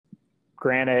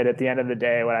Granted, at the end of the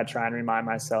day, what I try and remind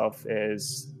myself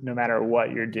is no matter what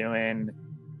you're doing,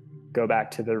 go back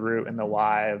to the root and the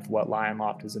why of what Lion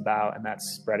Loft is about, and that's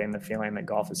spreading the feeling that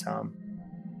golf is home.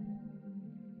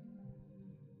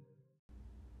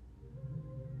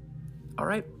 All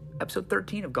right, episode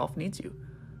 13 of Golf Needs You,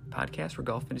 a podcast where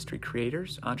golf industry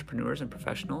creators, entrepreneurs, and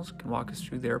professionals can walk us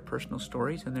through their personal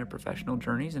stories and their professional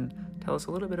journeys and tell us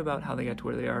a little bit about how they got to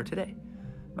where they are today.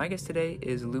 My guest today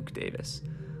is Luke Davis.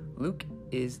 Luke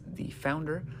is the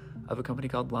founder of a company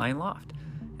called Lion Loft,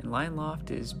 and Lion Loft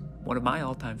is one of my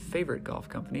all-time favorite golf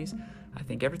companies. I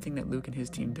think everything that Luke and his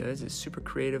team does is super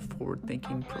creative,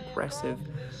 forward-thinking, progressive,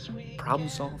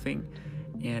 problem-solving,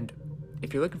 and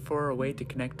if you're looking for a way to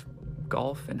connect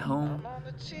golf and home,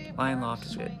 Lion Loft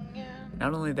is it.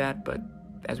 Not only that, but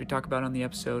as we talk about on the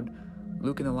episode,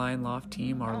 Luke and the Lion Loft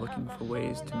team are looking for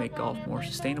ways to make golf more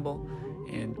sustainable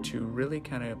and to really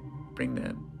kind of bring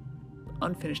the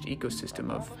unfinished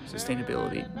ecosystem of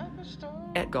sustainability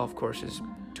at golf courses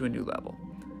to a new level.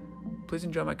 Please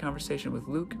enjoy my conversation with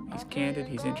Luke. He's candid,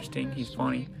 he's interesting, he's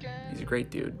funny, he's a great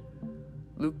dude.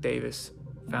 Luke Davis,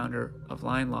 founder of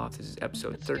Lion Loft. This is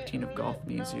episode 13 of Golf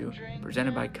Needs You,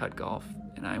 presented by Cut Golf,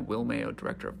 and I'm Will Mayo,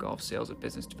 Director of Golf Sales and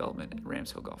Business Development at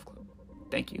Rams Hill Golf Club.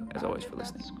 Thank you, as always, for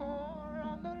listening.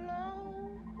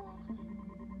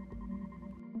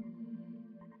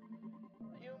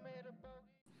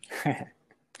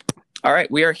 All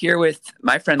right, we are here with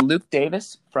my friend Luke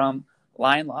Davis from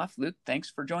Lion Loft. Luke,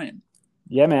 thanks for joining.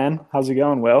 Yeah, man. How's it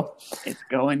going, Will? It's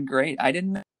going great. I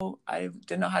didn't know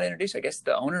how to introduce you. I guess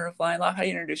the owner of Lion Loft. How do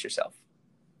you introduce yourself?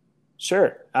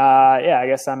 Sure. I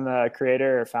guess I'm the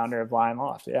creator or founder of Lion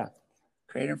Loft. Yeah.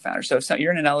 Creator and founder. So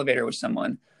you're in an elevator with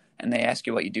someone and they ask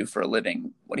you what you do for a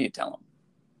living. What do you tell them?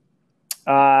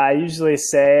 I usually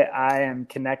say I am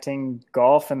connecting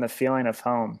golf and the feeling of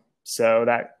home. So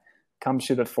that comes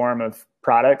through the form of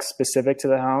products specific to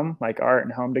the home, like art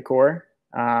and home decor,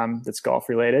 that's golf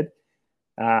related.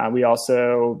 We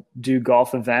also do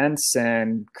golf events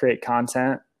and create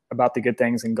content about the good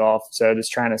things in golf. So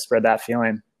just trying to spread that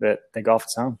feeling that the golf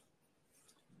is home.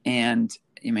 And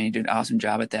you do an awesome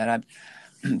job at that.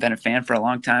 I've been a fan for a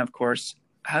long time, of course.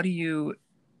 How do you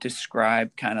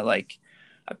describe kind of like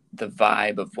the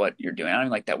vibe of what you're doing? I don't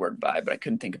even like that word vibe, but I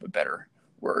couldn't think of a better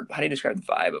word. How do you describe the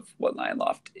vibe of what Lion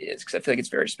Loft is? Because I feel like it's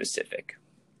very specific.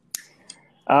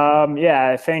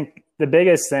 I think the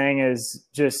biggest thing is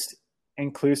just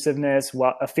inclusiveness,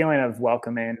 a feeling of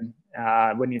welcoming.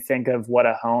 When you think of what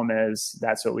a home is,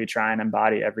 that's what we try and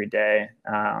embody every day.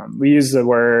 We use the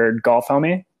word golf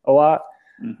homie a lot,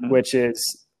 which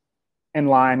is in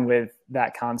line with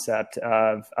that concept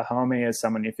of a homie is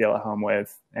someone you feel at home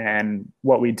with, and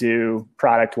what we do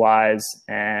product wise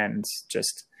and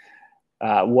just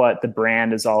what the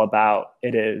brand is all about.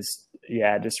 It is,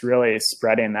 just really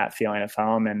spreading that feeling of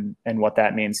home and what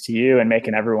that means to you, and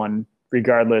making everyone,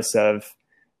 regardless of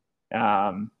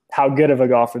how good of a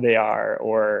golfer they are,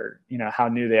 or how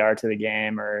new they are to the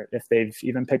game, or if they've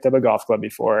even picked up a golf club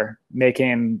before,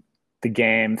 making the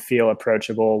game feel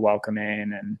approachable,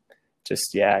 welcoming, and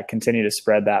just continue to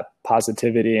spread that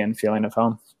positivity and feeling of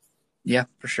home. Yeah,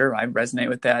 for sure. I resonate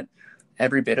with that,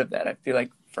 every bit of that. I feel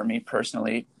like for me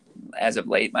personally, as of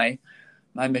late, my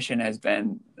mission has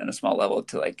been on a small level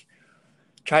to like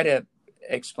try to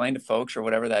explain to folks or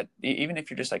whatever that even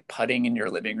if you're just like putting in your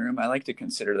living room, I like to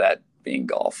consider that being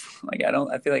golf. Like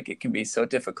I feel like it can be so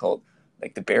difficult.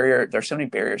 Like there's so many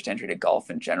barriers to entry to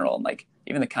golf in general. And like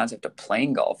even the concept of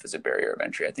playing golf is a barrier of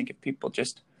entry. I think if people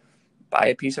just buy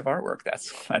a piece of artwork,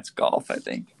 that's golf, I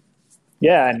think.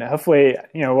 Yeah. And hopefully,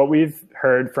 what we've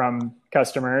heard from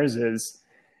customers is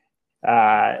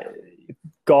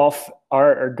golf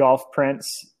art or golf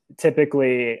prints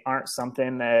typically aren't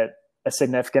something that a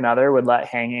significant other would let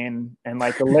hanging in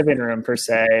like the living room per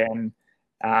se.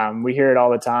 And we hear it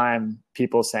all the time,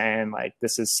 people saying like,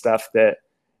 this is stuff that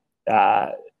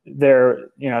they're,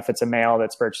 if it's a male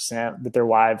that's purchasing it, that their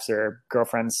wives or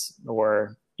girlfriends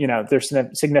or, their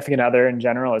significant other in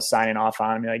general is signing off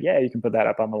on and be like, yeah, you can put that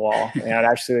up on the wall. It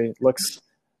actually looks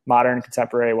modern,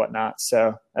 contemporary, whatnot.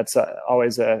 So that's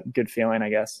always a good feeling, I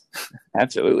guess.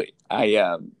 Absolutely.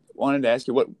 I wanted to ask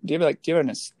you, do you have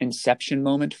an inception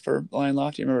moment for Lion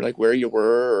Loft? Do you remember like where you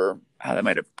were or how that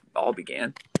might have all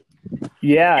began?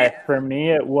 Yeah, for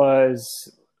me, it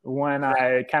was when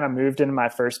I kind of moved into my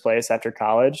first place after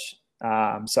college.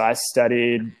 So I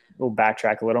studied, we'll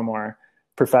backtrack a little more,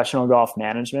 professional golf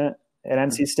management at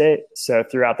NC State. So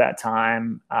throughout that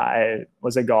time, I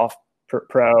was a golf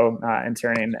pro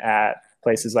interning at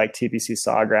places like TPC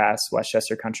Sawgrass,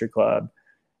 Westchester Country Club.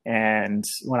 And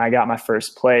when I got my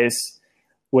first place,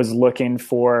 was looking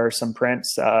for some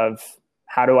prints of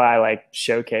how do I like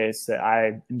showcase that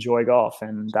I enjoy golf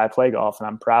and that I play golf and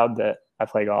I'm proud that I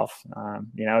play golf.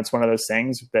 It's one of those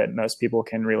things that most people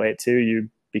can relate to. You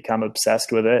become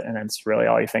obsessed with it and it's really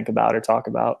all you think about or talk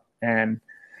about. And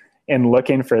in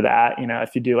looking for that,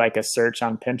 if you do like a search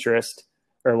on Pinterest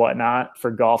or whatnot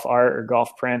for golf art or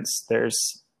golf prints,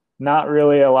 there's not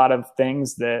really a lot of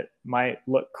things that might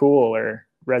look cool or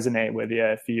resonate with you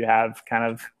if you have kind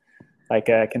of like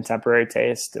a contemporary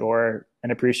taste or an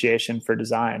appreciation for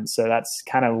design. So that's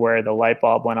kind of where the light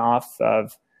bulb went off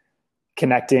of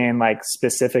connecting like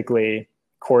specifically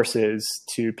courses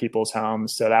to people's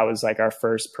homes. So that was like our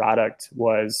first product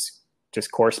was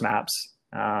just course maps.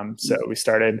 So we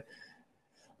started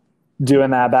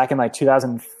doing that back in like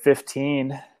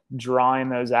 2015, drawing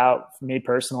those out, me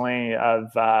personally,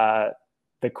 of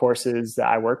the courses that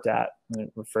I worked at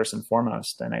first and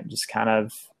foremost. And it just kind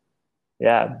of,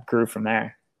 grew from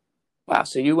there. Wow.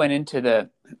 So you went into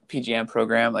the PGM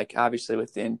program, like obviously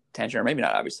with the intention, or maybe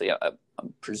not obviously,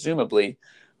 presumably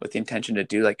with the intention to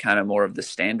do like kind of more of the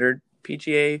standard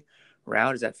PGA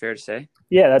route. Is that fair to say?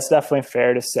 Yeah, that's definitely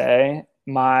fair to say.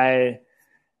 I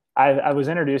was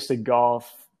introduced to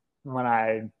golf when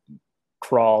I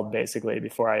crawled, basically,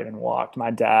 before I even walked. My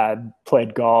dad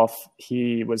played golf.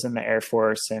 He was in the Air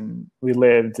Force, and we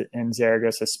lived in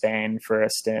Zaragoza, Spain for a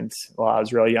stint while I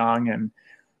was real young, and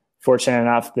fortunate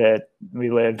enough that we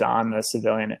lived on the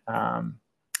civilian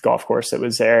golf course that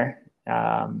was there.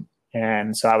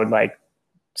 And so I would like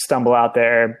stumble out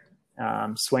there,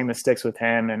 swing the sticks with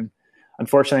him. And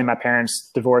unfortunately, my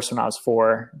parents divorced when I was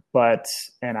 4,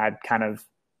 and I kind of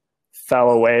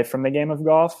fell away from the game of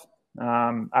golf.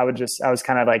 I was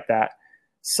kind of like that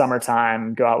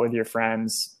summertime, go out with your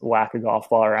friends, whack a golf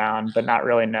ball around, but not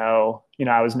really know,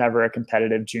 I was never a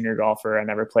competitive junior golfer. I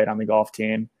never played on the golf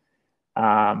team.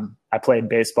 I played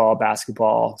baseball,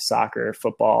 basketball, soccer,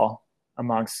 football,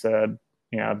 amongst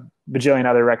bajillion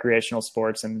other recreational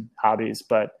sports and hobbies,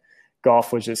 but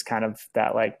golf was just kind of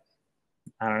that, like,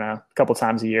 I don't know, a couple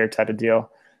times a year type of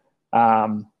deal.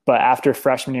 But after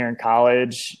freshman year in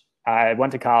college, I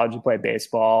went to college to play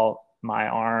baseball. My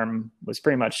arm was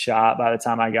pretty much shot by the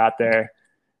time I got there.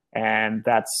 And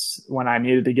that's when I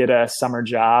needed to get a summer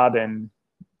job and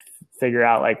figure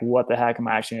out like, what the heck am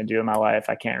I actually going to do in my life?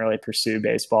 I can't really pursue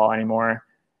baseball anymore.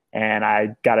 And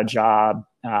I got a job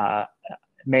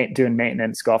doing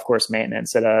maintenance, golf course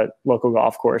maintenance at a local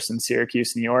golf course in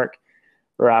Syracuse, New York,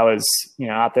 where I was,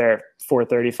 out there at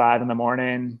 4:35 in the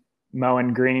morning,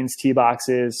 mowing greens, tee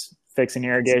boxes, fixing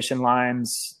irrigation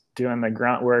lines, doing the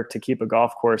grunt work to keep a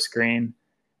golf course green.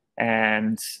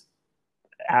 And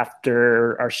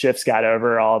after our shifts got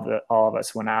over, all of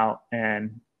us went out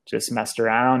and just messed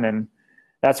around. And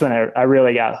that's when I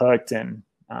really got hooked. And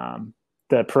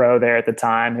the pro there at the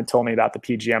time had told me about the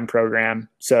PGM program.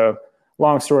 So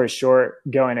long story short,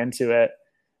 going into it,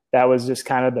 that was just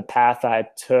kind of the path I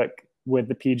took with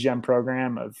the PGM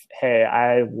program of, hey,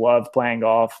 I love playing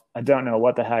golf. I don't know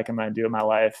what the heck I'm going to do in my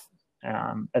life.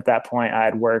 At that point, I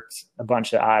had worked a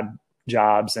bunch of odd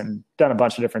jobs and done a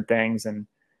bunch of different things and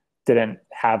didn't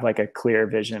have like a clear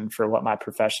vision for what my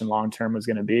profession long-term was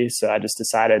going to be. So I just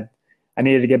decided I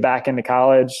needed to get back into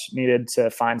college, needed to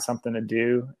find something to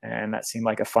do. And that seemed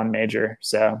like a fun major.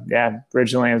 So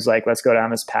originally it was like, let's go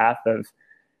down this path of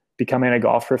becoming a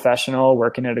golf professional,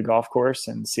 working at a golf course,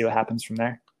 and see what happens from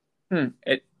there.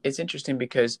 It's interesting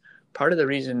because part of the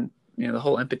reason, the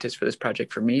whole impetus for this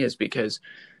project for me is because,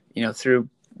 through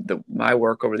my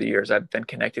work over the years, I've been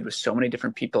connected with so many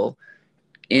different people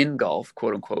in golf,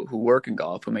 quote unquote, who work in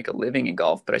golf, who make a living in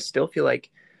golf. But I still feel like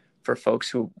for folks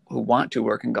who want to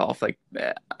work in golf, like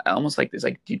almost like this,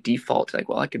 like you default to like,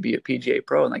 well, I could be a PGA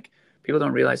pro. And like people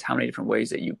don't realize how many different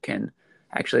ways that you can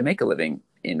actually make a living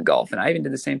in golf. And I even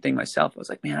did the same thing myself. I was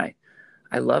like, man,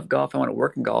 I love golf. I want to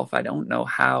work in golf. I don't know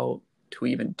how to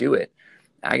even do it.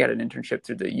 I got an internship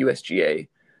through the USGA,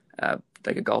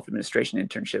 like a golf administration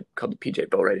internship called the PJ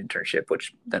Boatwright internship,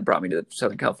 which then brought me to the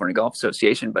Southern California Golf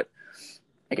Association. But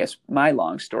I guess my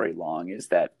long story long is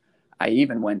that I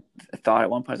even thought at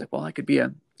one point, I was like, well, I could be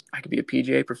a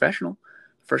PGA professional.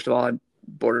 First of all, I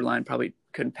borderline probably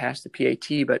couldn't pass the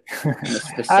PAT, but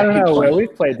the I don't know. Well,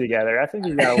 we've played together. I think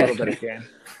you got a little bit of game.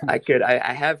 I could.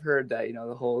 I have heard that,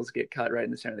 the holes get cut right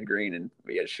in the center of the green and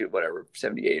we got to shoot whatever,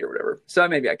 78 or whatever. So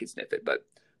maybe I could sniff it. But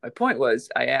my point was,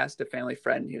 I asked a family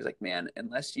friend, he was like, man,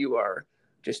 unless you are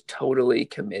just totally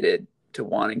committed to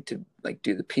wanting to like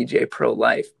do the PGA Pro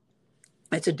life,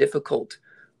 it's a difficult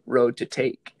road to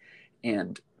take.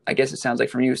 And I guess it sounds like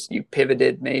from you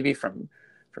pivoted maybe from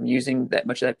using that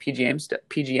much of that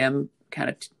PGM kind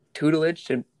of tutelage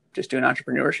to just doing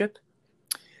entrepreneurship.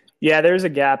 Yeah, there's a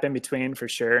gap in between for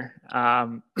sure.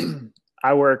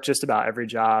 I worked just about every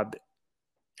job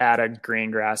at a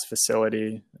green grass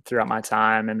facility throughout my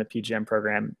time in the PGM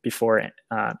program before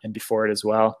and before it as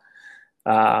well.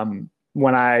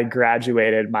 When I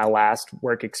graduated, my last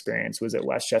work experience was at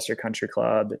Westchester Country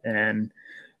Club, and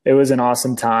it was an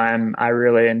awesome time. I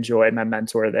really enjoyed my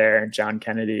mentor there, John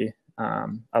Kennedy,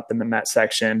 up in the Met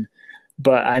section.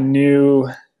 But I knew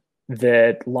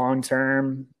that long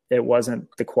term, it wasn't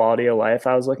the quality of life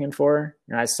I was looking for.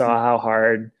 And I saw how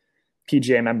hard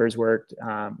PGA members worked,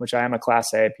 which I am a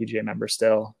Class A PGA member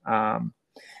still.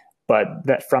 But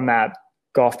that from that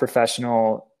golf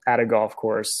professional at a golf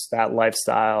course, that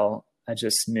lifestyle, I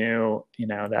just knew,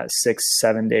 that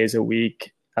 6-7 days a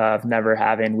week of never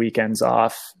having weekends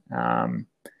off.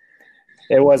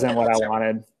 It wasn't what I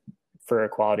wanted for a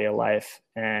quality of life.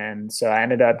 And so I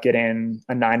ended up getting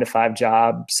a 9-to-5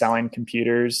 job selling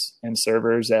computers and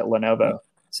servers at Lenovo.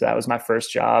 So that was my first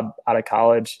job out of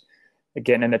college,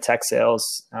 getting into tech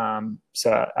sales.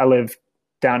 So I live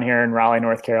down here in Raleigh,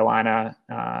 North Carolina.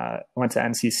 Went to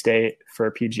NC State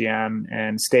for PGM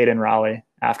and stayed in Raleigh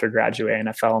after graduating.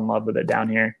 I fell in love with it down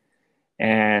here.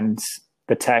 And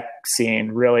the tech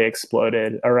scene really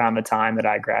exploded around the time that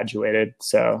I graduated.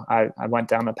 So I went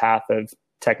down the path of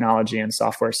technology and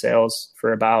software sales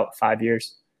for about 5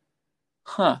 years.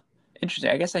 Huh. Interesting.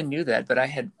 I guess I knew that, but I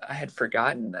had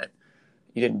forgotten that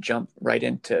you didn't jump right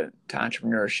into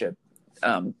entrepreneurship.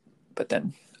 But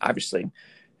then obviously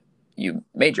you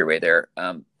made your way there.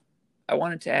 I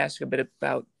wanted to ask a bit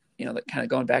about, kind of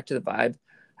going back to the vibe.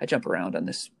 I jump around on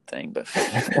this thing, but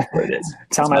it is.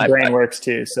 It's how my brain works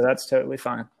too. So that's totally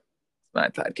fine. It's my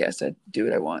podcast. I do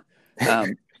what I want.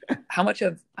 How much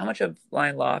of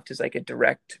Lion Loft is like a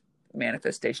direct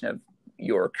manifestation of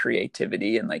your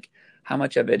creativity, and like how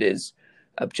much of it is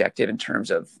objective in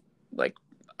terms of like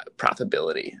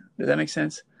profitability? Does that make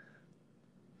sense?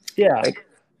 Yeah.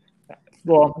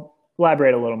 Well,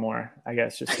 elaborate a little more, I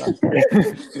guess. Just like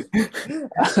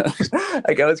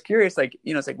I was curious,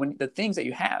 it's like when the things that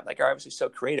you have like are obviously so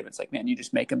creative. It's like, man, you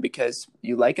just make them because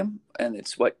you like them, and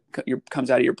it's what comes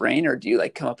out of your brain, or do you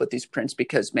like come up with these prints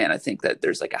because, man, I think that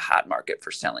there's like a hot market for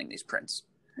selling these prints?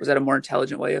 Was that a more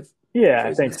intelligent way of? Yeah,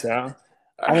 I think so.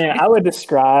 I mean, I would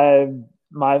describe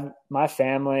my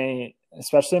family,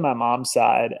 especially my mom's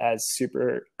side, as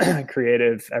super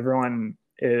creative. Everyone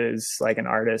is like an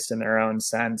artist in their own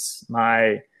sense.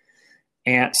 My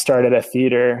aunt started a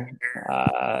theater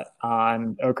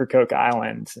on Ocracoke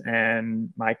Island, and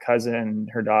my cousin,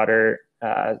 her daughter,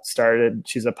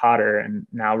 she's a potter and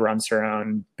now runs her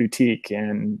own boutique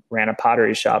and ran a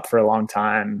pottery shop for a long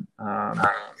time.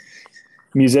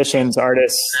 Musicians,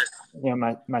 artists,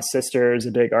 my sister is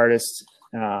a big artist.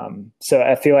 So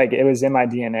I feel like it was in my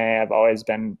DNA. I've always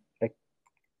been a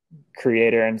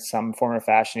creator in some form or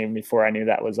fashion, even before I knew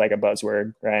that was like a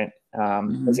buzzword, right?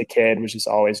 As a kid, was just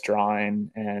always drawing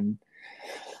and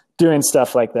doing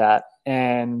stuff like that.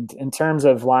 And in terms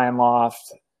of Lion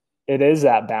Loft, it is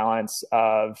that balance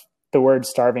of the word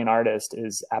starving artist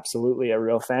is absolutely a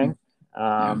real thing.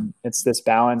 It's this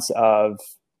balance of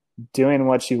doing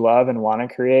what you love and want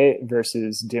to create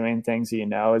versus doing things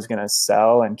that is going to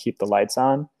sell and keep the lights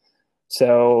on.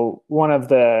 So one of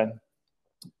the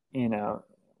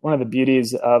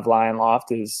beauties of Lion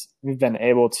Loft is we've been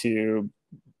able to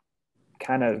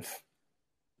kind of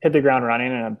hit the ground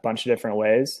running in a bunch of different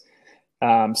ways.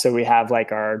 So we have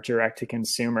like our direct to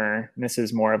consumer, and this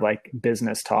is more of like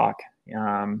business talk. We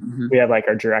have like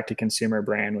our direct to consumer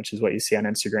brand, which is what you see on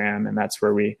Instagram. And that's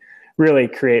where we really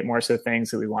create more so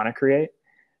things that we want to create.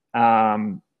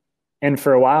 And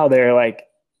for a while there, like,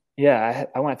 I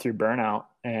went through burnout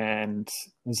and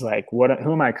was like,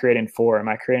 who am I creating for? Am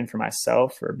I creating for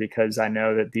myself, or because I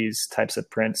know that these types of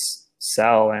prints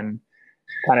sell and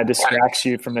kind of distracts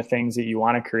you from the things that you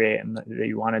want to create and that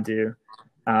you want to do?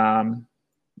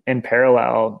 In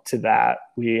parallel to that,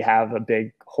 we have a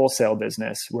big wholesale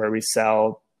business where we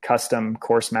sell custom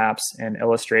course maps and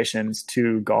illustrations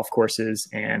to golf courses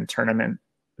and tournament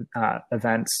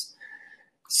events.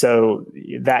 So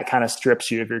that kind of strips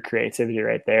you of your creativity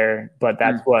right there. But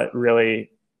that's what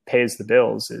really pays the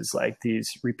bills, is like these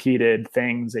repeated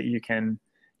things that you can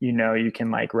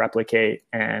like replicate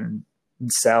and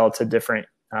sell to different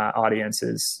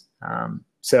audiences.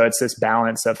 So it's this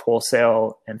balance of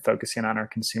wholesale and focusing on our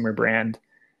consumer brand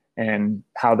and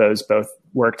how those both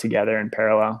work together in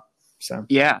parallel. So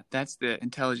yeah, that's the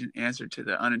intelligent answer to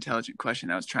the unintelligent question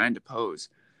I was trying to pose.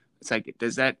 It's like,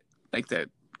 does that, like,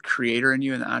 the creator in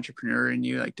you and the entrepreneur in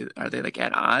you, like, are they like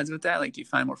at odds with that? Like, do you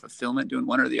find more fulfillment doing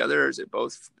one or the other, or is it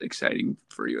both exciting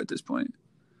for you at this point?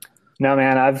 No,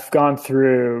 man, I've gone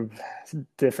through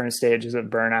different stages of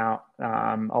burnout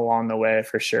along the way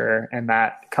for sure. And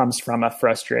that comes from a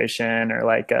frustration or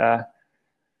like I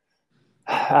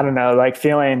don't know, like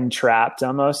feeling trapped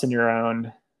almost in your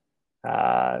own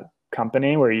uh,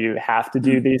 company where you have to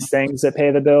do these things that pay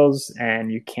the bills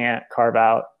and you can't carve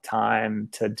out time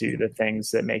to do the things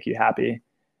that make you happy.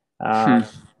 Hmm. Um,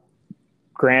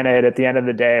 Granted, at the end of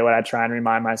the day, what I try and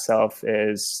remind myself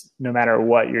is no matter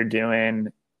what you're doing,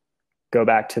 go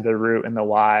back to the root and the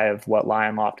why of what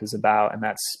Lion Loft is about, and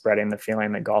that's spreading the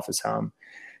feeling that golf is home.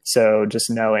 So just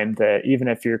knowing that even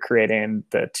if you're creating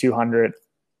the 200th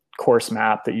course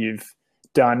map that you've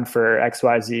done for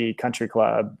XYZ country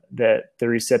club, that the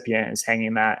recipient is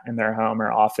hanging that in their home or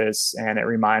office, and it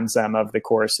reminds them of the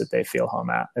course that they feel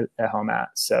at home at.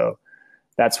 So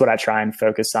that's what I try and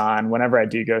focus on whenever I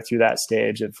do go through that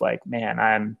stage of like, man,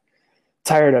 I'm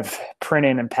tired of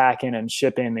printing and packing and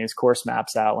shipping these course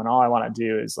maps out when all I want to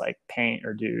do is like paint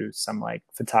or do some like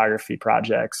photography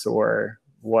projects or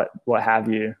what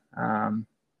have you.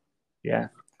 Yeah.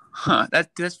 Huh.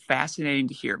 That's fascinating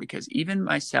to hear, because even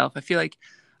myself, I feel like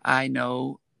I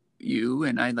know you,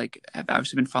 and I like have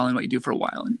obviously been following what you do for a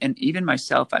while. And even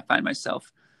myself, I find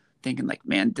myself thinking like,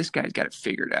 man, this guy's got it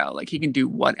figured out. Like he can do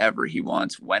whatever he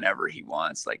wants, whenever he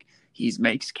wants. Like he's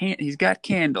got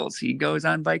candles. He goes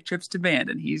on bike trips to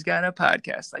Bandon. He's got a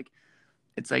podcast. Like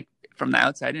it's like from the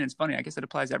outside in, it's funny. I guess it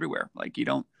applies everywhere. Like you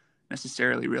don't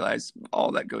necessarily realize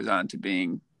all that goes on to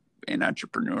being an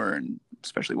entrepreneur, and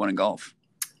especially one in golf.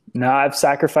 No, I've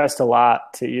sacrificed a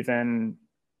lot to even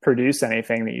produce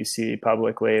anything that you see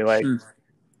publicly. Like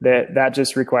that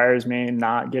just requires me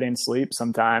not getting sleep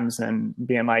sometimes and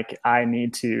being like, I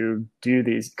need to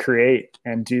create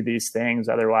and do these things.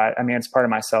 Otherwise, I mean, it's part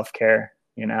of my self-care,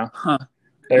 you know. Huh.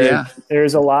 Yeah.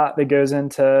 There's a lot that goes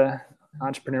into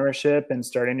entrepreneurship and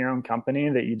starting your own company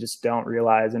that you just don't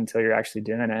realize until you're actually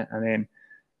doing it. I mean,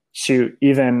 shoot,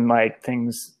 even like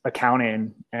things,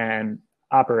 accounting and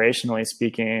operationally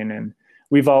speaking, and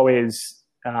we've always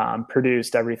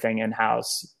produced everything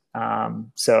in-house.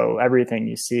 So everything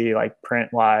you see, like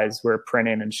print wise, we're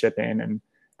printing and shipping, and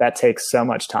that takes so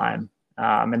much time.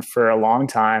 And for a long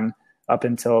time, up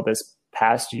until this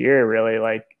past year, really,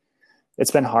 like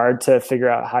it's been hard to figure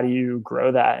out how do you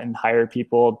grow that and hire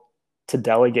people to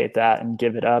delegate that and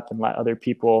give it up and let other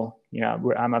people, you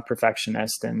know, I'm a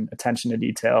perfectionist and attention to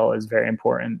detail is very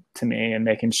important to me, and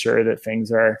making sure that things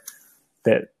are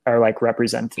like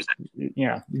represented, you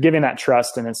know, giving that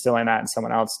trust and instilling that in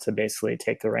someone else to basically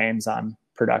take the reins on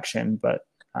production. But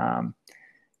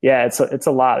yeah, it's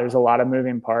a lot. There's a lot of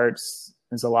moving parts.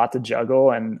 There's a lot to juggle.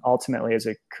 And ultimately as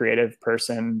a creative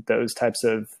person, those types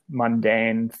of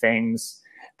mundane things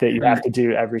that you have to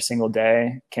do every single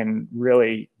day can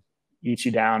really eat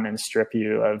you down and strip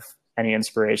you of any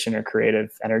inspiration or creative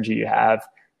energy you have.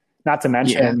 Not to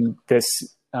mention this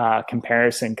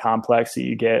comparison complex that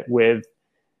you get with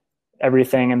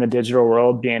everything in the digital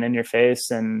world being in your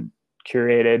face and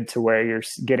curated to where you're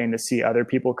getting to see other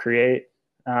people create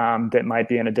that might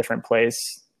be in a different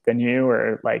place than you,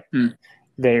 or like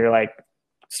they're like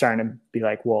starting to be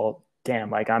like, well, damn,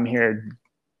 like I'm here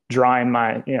drawing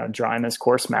this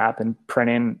course map and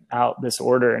printing out this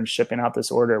order and shipping out this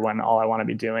order when all I want to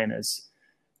be doing is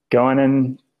going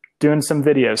and doing some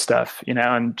video stuff, you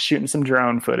know, and shooting some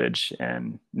drone footage,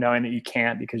 and knowing that you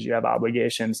can't because you have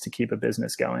obligations to keep a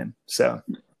business going. So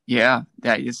yeah,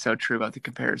 that is so true about the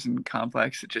comparison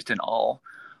complex, just in all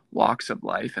walks of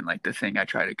life. And like the thing I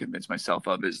try to convince myself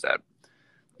of is that,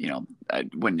 you know,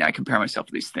 when I compare myself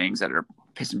to these things that are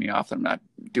pissing me off, that I'm not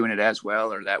doing it as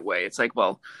well or that way, it's like,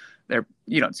 well,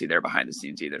 you don't see they're behind the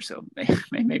scenes either. So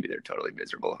maybe they're totally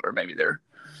miserable, or maybe they're,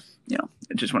 you know,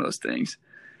 just one of those things.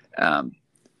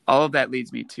 All of that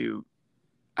leads me to,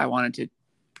 I wanted to,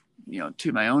 you know,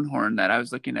 to my own horn that I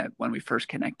was looking at when we first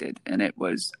connected, and it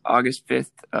was August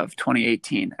 5th of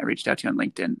 2018. I reached out to you on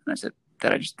LinkedIn and I said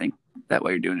that I just think that what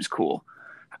you're doing is cool.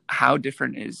 How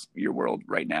different is your world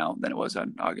right now than it was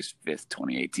on August 5th,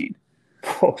 2018?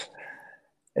 Oh,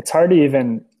 it's hard to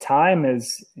even, time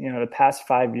is, you know, the past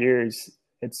 5 years,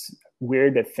 it's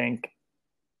weird to think,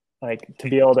 like, to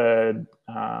be able to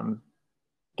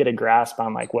get a grasp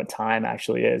on like what time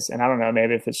actually is. And I don't know,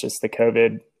 maybe if it's just the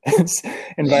COVID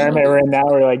environment we're in now,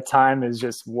 where like time is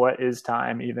just, what is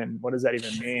time even? What does that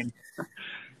even mean?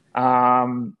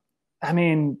 I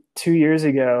mean, 2 years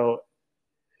ago,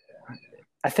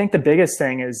 I think the biggest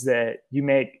thing is that you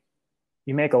make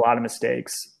a lot of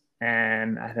mistakes,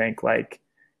 and I think like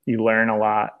you learn a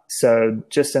lot. So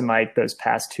just in like those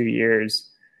past 2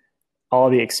 years, all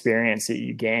the experience that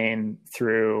you gain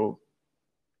through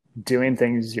doing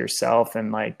things yourself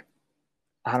and like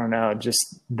I don't know,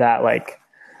 just that like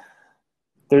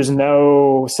there's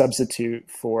no substitute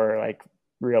for like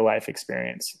real life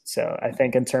experience. So I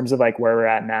think in terms of like where we're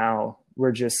at now,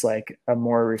 we're just like a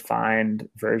more refined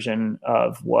version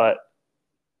of what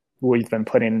we've been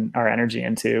putting our energy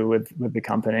into with the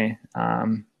company.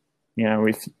 You know,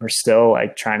 we're still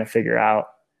like trying to figure out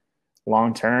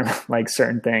long term like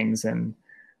certain things, and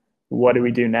what do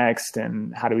we do next,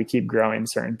 and how do we keep growing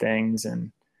certain things.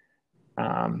 And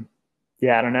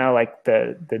yeah, I don't know, like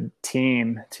the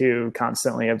team too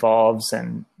constantly evolves,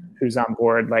 and who's on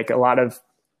board. Like a lot of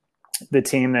the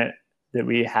team that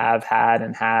we have had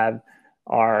and have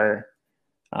are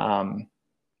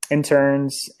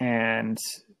interns and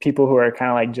people who are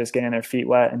kind of like just getting their feet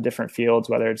wet in different fields,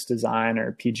 whether it's design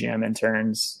or PGM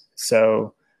interns.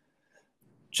 So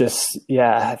just,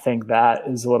 yeah, I think that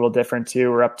is a little different too.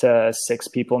 We're up to 6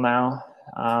 people now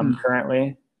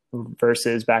currently,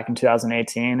 versus back in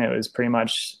 2018, it was pretty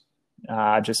much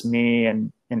just me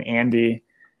and Andy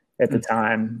at the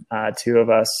time, 2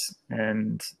 of us.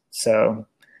 And so.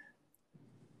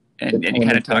 And you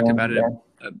kind of talked about it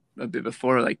a bit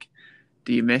before, like,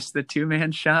 do you miss the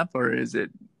 2-man shop, or is it,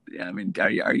 I mean,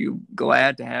 are you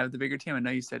glad to have the bigger team? I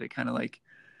know you said it kind of like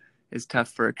is tough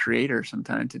for a creator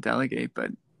sometimes to delegate,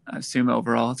 but I assume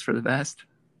overall it's for the best.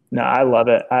 No, I love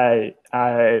it.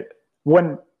 I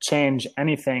wouldn't change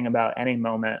anything about any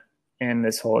moment in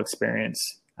this whole experience.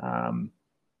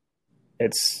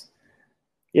 It's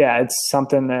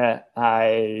something that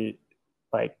I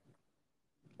like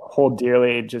hold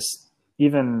dearly, just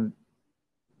even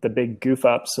the big goof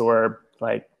ups or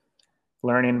like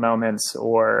learning moments,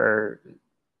 or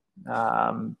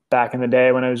back in the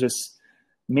day when it was just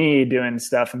me doing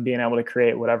stuff and being able to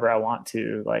create whatever I want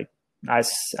to. Like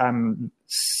I'm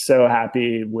so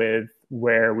happy with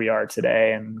where we are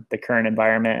today and the current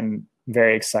environment, and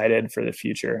very excited for the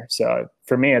future. So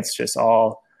for me, it's just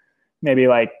all maybe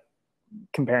like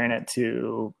comparing it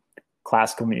to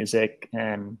classical music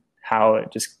and how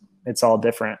it's all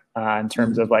different in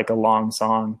terms of like a long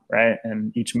song, right?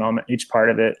 And each moment, each part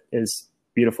of it is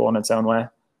beautiful in its own way.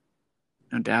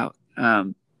 No doubt. I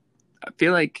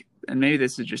feel like, and maybe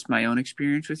this is just my own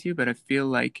experience with you, but I feel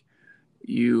like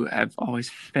you have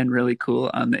always been really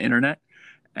cool on the internet.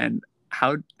 And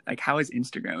how has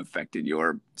Instagram affected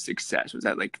your success? Was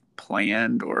that like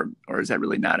planned, or is that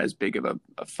really not as big of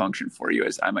a function for you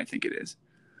as I might think it is?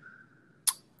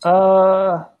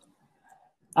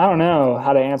 I don't know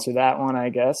how to answer that one, I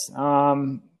guess.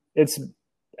 It's,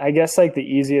 I guess, like the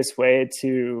easiest way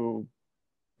to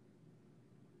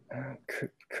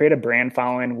create a brand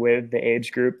following with the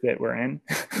age group that we're in.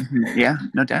 Yeah,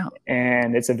 no doubt.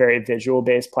 And it's a very visual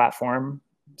based platform.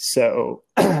 So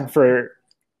for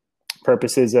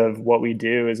purposes of what we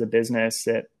do as a business,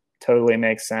 it totally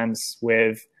makes sense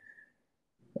with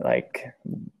like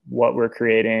what we're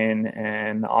creating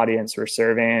and the audience we're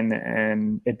serving,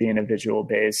 and it being a visual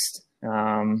based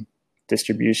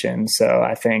distribution. So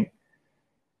I think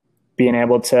being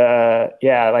able to,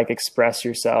 like express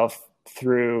yourself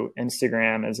through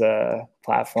Instagram as a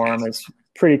platform is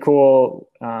pretty cool.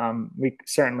 We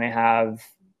certainly have,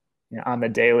 on the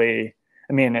daily,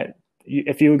 I mean,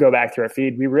 if you go back to our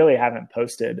feed, we really haven't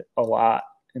posted a lot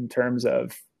in terms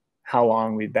of how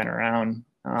long we've been around.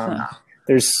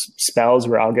 There's spells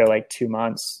where I'll go like 2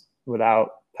 months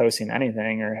without posting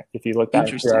anything, or if you look back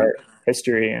through our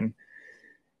history.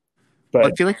 But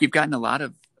I feel like you've gotten a lot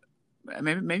of,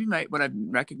 maybe what I've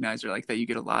recognized are like that you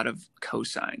get a lot of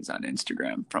cosigns on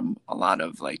Instagram from a lot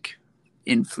of like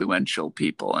influential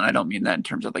people. And I don't mean that in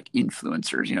terms of like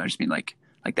influencers, I just mean like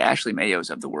the Ashley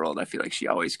Mayos of the world. I feel like she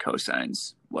always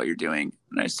cosigns what you're doing,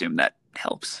 and I assume that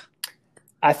helps.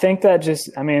 I think that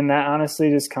that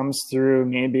honestly just comes through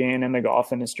me being in the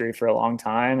golf industry for a long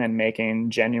time and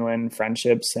making genuine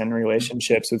friendships and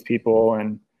relationships with people.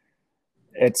 And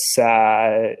it's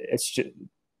just,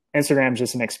 Instagram is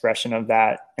just an expression of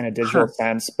that in a digital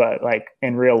sense, but like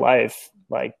in real life,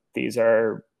 like these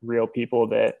are real people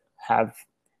that I've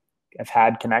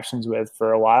had connections with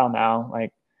for a while now.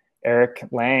 Like Eric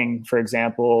Lang, for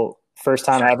example, first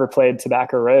time I ever played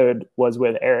Tobacco Road was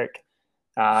with Eric.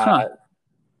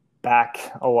 Back,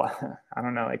 I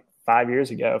don't know, like 4 years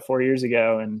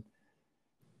ago. And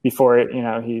before it,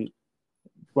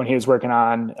 when he was working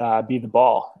on Be the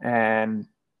Ball. And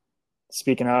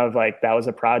speaking of, like, that was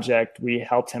a project we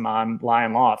helped him on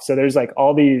Lion Loft. So there's like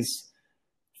all these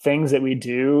things that we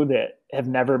do that have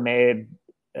never made,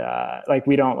 like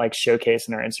we don't like showcase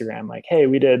in our Instagram, like, hey,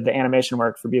 we did the animation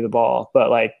work for Be the Ball.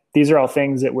 But like, these are all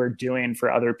things that we're doing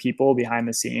for other people behind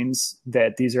the scenes,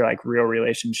 that these are like real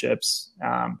relationships.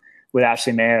 With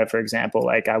Ashley Mayo, for example,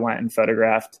 like I went and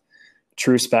photographed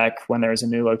True Spec when there was a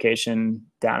new location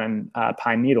down in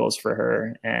Pine Needles for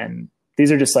her. And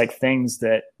these are just like things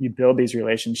that you build these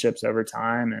relationships over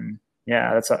time. And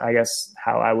yeah, that's, I guess,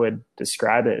 how I would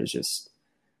describe it, is just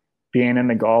being in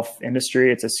the golf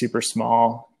industry. It's a super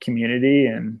small community,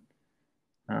 and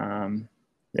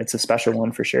it's a special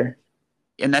one for sure.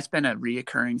 And that's been a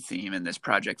reoccurring theme in this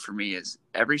project for me, is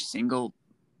every single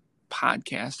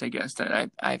podcast, I guess,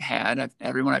 that I've had,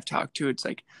 everyone I've talked to, it's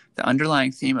like the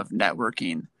underlying theme of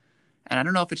networking. And I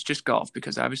don't know if it's just golf,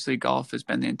 because obviously golf has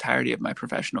been the entirety of my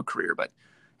professional career, but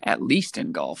at least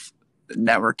in golf,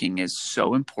 networking is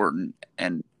so important.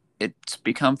 And it's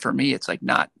become, for me, it's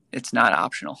not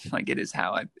optional. Like, it is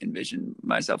how I envision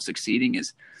myself succeeding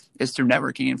is through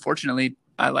networking. And fortunately,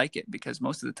 I like it, because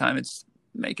most of the time it's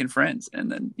making friends, and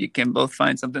then you can both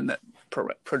find something that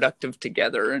productive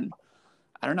together. And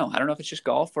I don't know if it's just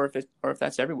golf or if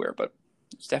that's everywhere, but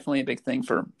it's definitely a big thing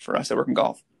for us that work in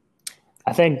golf.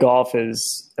 I think golf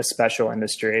is a special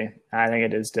industry. I think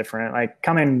it is different. Like,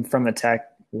 coming from the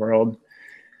tech world,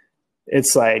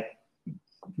 it's like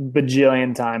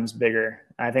bajillion times bigger.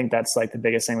 I think that's like the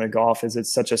biggest thing with golf, is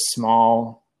it's such a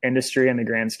small industry in the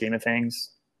grand scheme of things,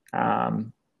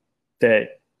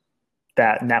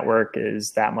 that network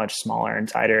is that much smaller and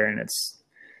tighter. And it's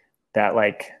that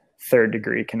like third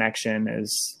degree connection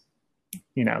is,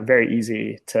 very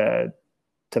easy to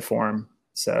form.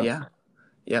 So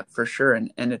yeah, for sure.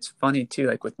 And it's funny too,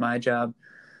 like with my job,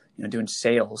 doing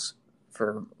sales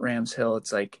for Rams Hill,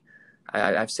 it's like,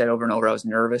 I've said over and over, I was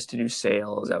nervous to do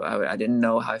sales. I didn't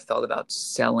know how I felt about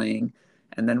selling.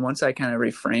 And then once I kind of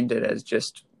reframed it as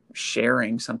just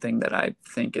sharing something that I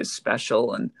think is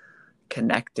special and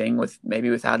connecting with, maybe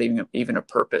without even a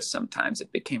purpose, sometimes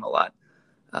it became a lot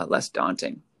less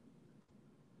daunting.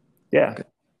 Yeah. It's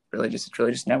really just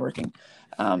networking.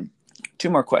 2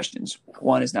 more questions.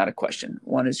 One is not a question.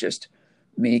 One is just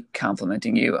me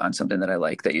complimenting you on something that I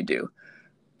like that you do.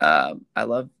 I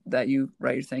love that you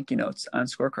write your thank you notes on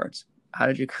scorecards.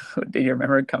 Did you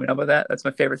remember coming up with that? That's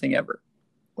my favorite thing ever.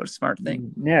 What a smart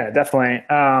thing. Yeah, definitely.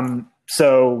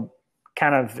 So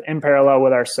kind of in parallel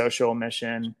with our social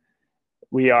mission,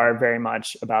 we are very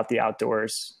much about the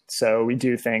outdoors. So we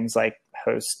do things like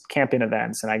host camping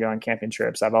events, and I go on camping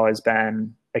trips. I've always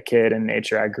been a kid in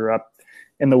nature. I grew up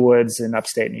in the woods in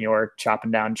upstate New York,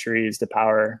 chopping down trees to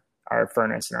power our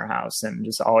furnace in our house, and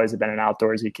just always have been an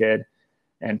outdoorsy kid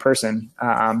and person.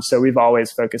 So we've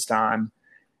always focused on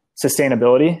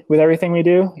sustainability with everything we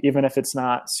do, even if it's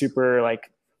not super,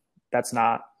 like, that's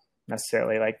not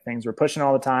necessarily like things we're pushing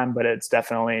all the time, but it's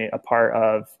definitely a part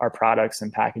of our products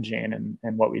and packaging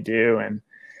and what we do. And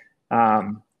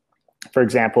for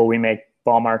example, we make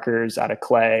ball markers out of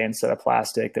clay instead of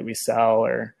plastic that we sell,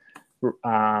 or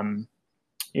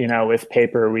with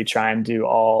paper, we try and do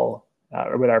all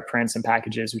with our prints and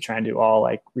packages, we try and do all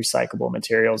like recyclable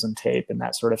materials and tape and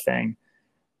that sort of thing.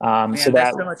 So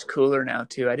that's so much cooler now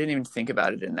too. I didn't even think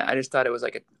about it in that. I just thought it was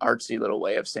like an artsy little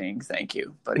way of saying thank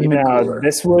you, but even cooler.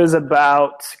 This was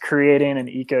about creating an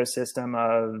ecosystem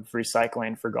of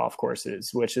recycling for golf courses,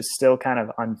 which is still kind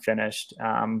of unfinished.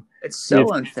 It's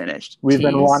so unfinished. We've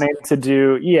been wanting to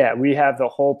do, we have the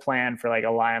whole plan for like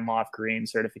a Lion Loft Green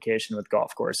certification with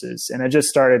golf courses. And it just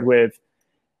started with,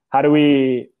 how do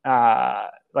we,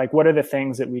 what are the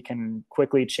things that we can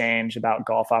quickly change about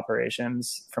golf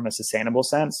operations from a sustainable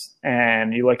sense?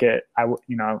 And you look at,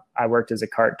 I worked as a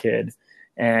cart kid,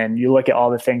 and you look at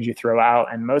all the things you throw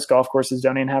out, and most golf courses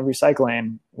don't even have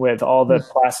recycling, with all the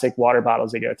plastic water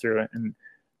bottles they go through. And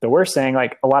the worst thing,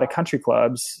 like a lot of country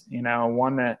clubs,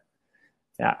 one that,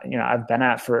 I've been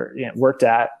at worked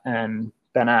at and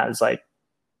been at, is like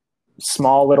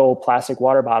small little plastic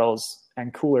water bottles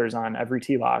and coolers on every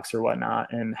tee box or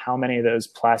whatnot. And how many of those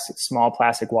small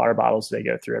plastic water bottles do they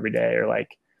go through every day? Or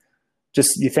like,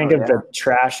 just, you think of the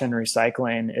trash and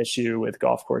recycling issue with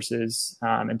golf courses,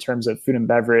 in terms of food and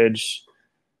beverage.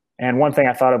 And one thing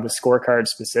I thought of with scorecards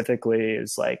specifically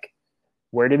is like,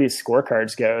 where do these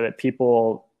scorecards go that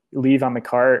people leave on the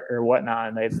cart or whatnot,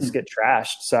 and they just get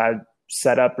trashed? So I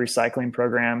set up recycling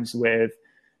programs with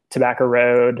Tobacco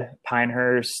Road,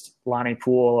 Pinehurst, Lonnie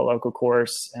Pool, a local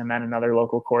course, and then another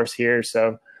local course here.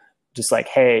 So just like,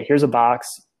 hey, here's a box,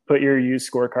 put your used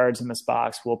scorecards in this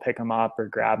box. We'll pick them up or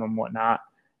grab them, whatnot.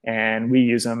 And we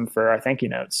use them for our thank you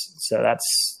notes. So that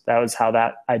was how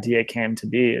that idea came to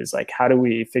be, is like, how do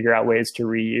we figure out ways to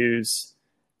reuse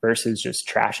versus just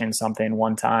trashing something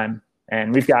one time?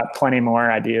 And we've got plenty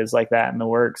more ideas like that in the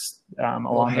works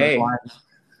along those lines.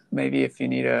 Maybe if you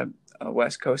need a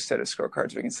West Coast set of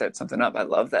scorecards, we can set something up. I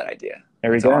love that idea. There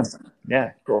we go. Awesome.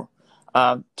 Yeah. Cool.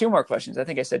 2 more questions. I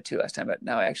think I said 2 last time, but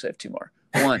now I actually have 2 more.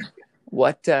 One,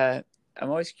 what I'm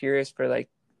always curious for like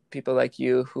people like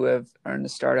you who are in the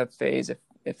startup phase,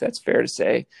 if that's fair to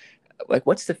say, like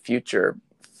what's the future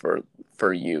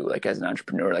for you, like as an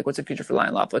entrepreneur? Like what's the future for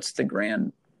Lion Loft? What's the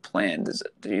grand plan?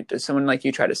 Does someone like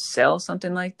you try to sell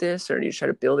something like this, or do you try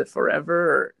to build it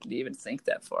forever, or do you even think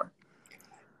that far?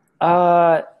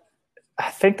 I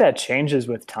think that changes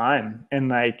with time and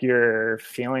like your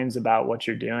feelings about what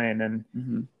you're doing.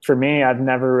 And for me, I've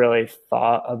never really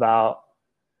thought about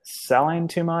selling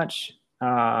too much.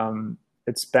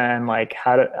 It's been like,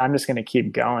 I'm just going to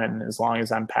keep going as long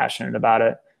as I'm passionate about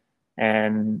it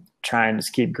and try and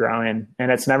just keep growing.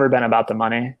 And it's never been about the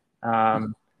money.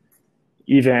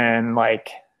 Even like,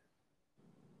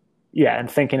 yeah. And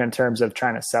thinking in terms of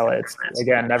trying to sell it, it's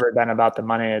again, never been about the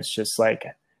money. It's just like,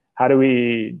 how do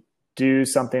we do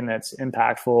something that's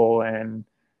impactful and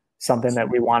something that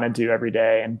we want to do every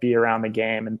day and be around the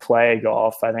game and play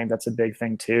golf? I think that's a big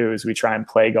thing too, is we try and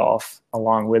play golf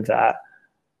along with that.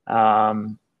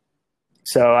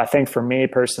 So I think for me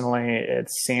personally,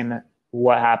 it's seeing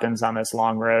what happens on this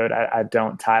long road. I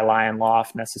don't tie Lion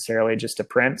Loft necessarily just to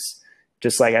prints,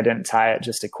 just like I didn't tie it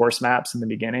just to course maps in the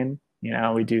beginning. You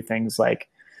know, we do things like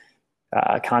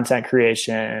content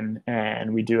creation,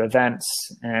 and we do events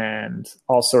and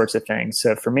all sorts of things.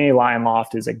 So for me, Lion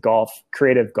Loft is a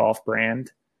creative golf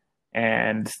brand,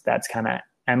 and that's kind of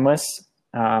endless.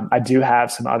 I do have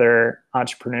some other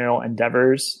entrepreneurial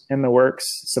endeavors in the works,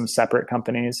 some separate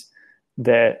companies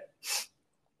that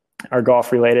are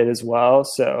golf related as well.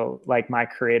 So like my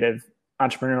creative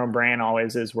entrepreneurial brain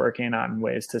always is working on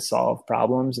ways to solve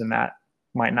problems, and that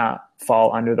might not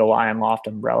fall under the Lion Loft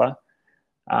umbrella.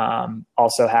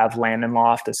 Also have Land &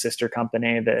 Loft, a sister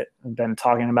company that I've been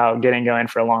talking about getting going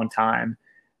for a long time.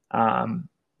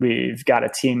 We've got a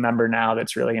team member now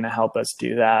that's really going to help us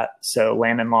do that. So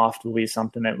Land & Loft will be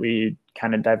something that we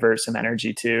kind of divert some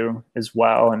energy to as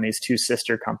well. And these two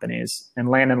sister companies, and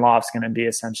Land & Loft's going to be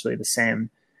essentially the same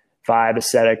vibe,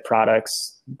 aesthetic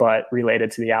products, but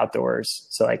related to the outdoors.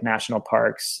 So like national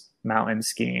parks, mountain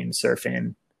skiing,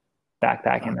 surfing,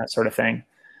 backpacking, that sort of thing.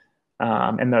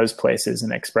 In those places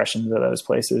and expressions of those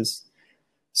places.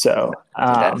 So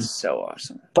that's so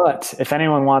awesome. But if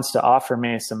anyone wants to offer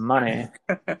me some money,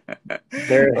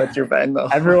 what's your bang though?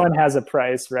 Everyone has a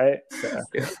price, right? So,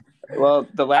 well,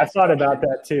 I thought about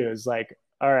that too. It's like,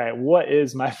 all right, what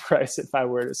is my price if I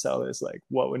were to sell this? Like,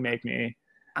 what would make me?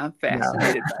 I'm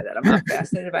fascinated by that. I'm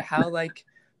fascinated by how like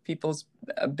people's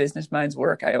business minds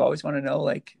work. I always want to know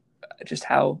like just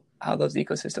how those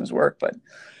ecosystems work. But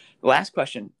the last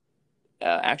question.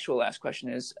 Actual last question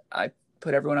is, I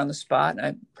put everyone on the spot.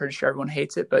 I'm pretty sure everyone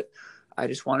hates it, but I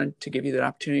just wanted to give you the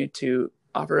opportunity to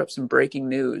offer up some breaking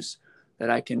news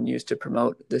that I can use to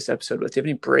promote this episode with. Do you have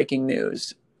any breaking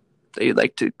news that you'd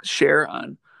like to share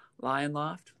on Lion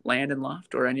Loft, Land &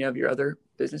 Loft, or any of your other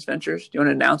business ventures? Do you want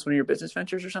to announce one of your business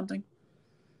ventures or something?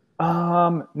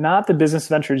 Not the business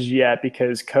ventures yet,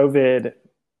 because COVID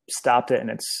stopped it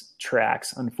in its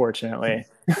tracks, unfortunately.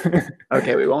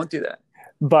 Okay, we won't do that.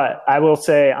 But I will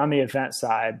say on the event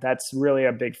side, that's really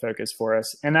a big focus for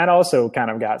us. And that also kind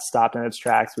of got stopped in its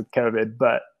tracks with COVID.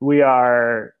 But we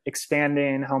are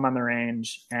expanding Home on the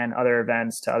Range and other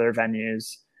events to other venues.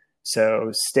 So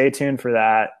stay tuned for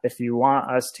that. If you want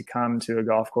us to come to a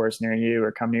golf course near you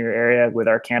or come to your area with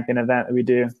our camping event that we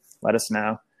do, let us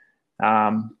know.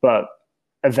 But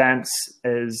events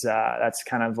is that's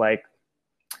kind of like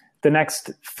the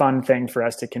next fun thing for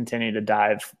us to continue to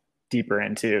dive deeper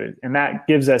into. And that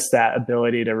gives us that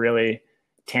ability to really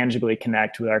tangibly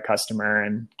connect with our customer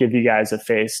and give you guys a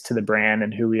face to the brand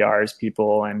and who we are as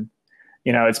people. And,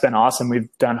 you know, it's been awesome. We've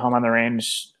done Home on the Range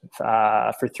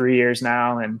for 3 years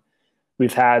now, and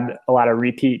we've had a lot of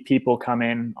repeat people come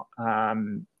in,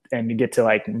 and you get to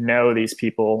like know these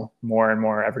people more and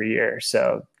more every year.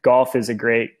 So golf is a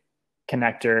great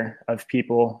connector of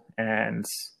people, and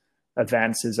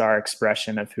events is our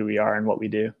expression of who we are and what we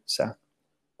do. So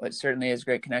it certainly is a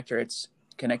great connector. It's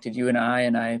connected you and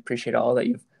I appreciate all that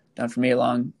you've done for me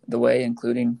along the way,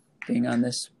 including being on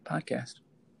this podcast.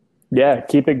 Yeah,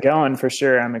 keep it going for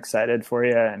sure. I'm excited for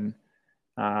you. And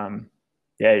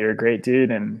yeah, you're a great dude,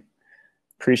 and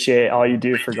appreciate all you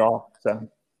do for golf. So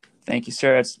thank you,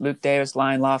 sir. It's Luke Davis,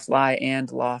 Lion Loft,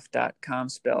 liandloft.com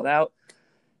spelled out.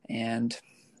 And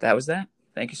that was that.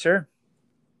 Thank you, sir.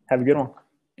 Have a good one.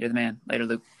 You're the man. Later,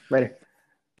 Luke. Later.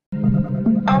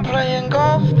 I'm playing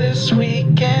golf this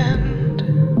weekend.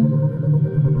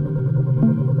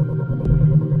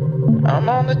 I'm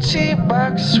on the tee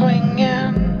box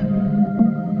swinging.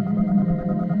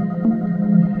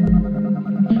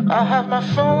 I have my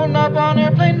phone up on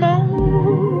airplane mode.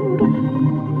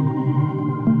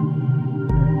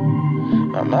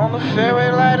 My I'm on the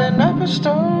fairway lighting up a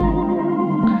stove.